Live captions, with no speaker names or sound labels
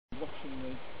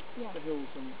approaching the hills,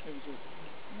 and it was all.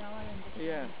 No, I understand.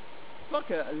 Yeah, it's like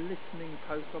a listening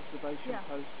post, observation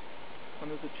post,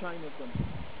 and there's a chain of them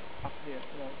up here,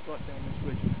 right down this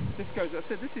ridge. This goes. I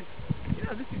said this is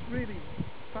really.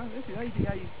 This is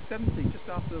AD 70, just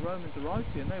after the Romans arrived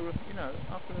here, and they were,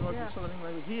 after they arrived in southern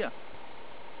England, they were here.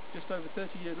 Just over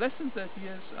 30 years, less than 30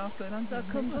 years after they landed in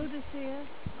England. So Buddha's here,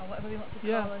 or whatever you want to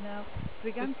call her now.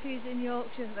 Brigantes in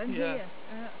Yorkshire, then here.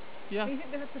 Yeah. Do you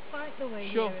think they had to fight the way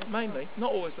here? Sure, mainly.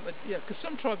 Not always, but because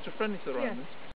some tribes are friendly to the Romans.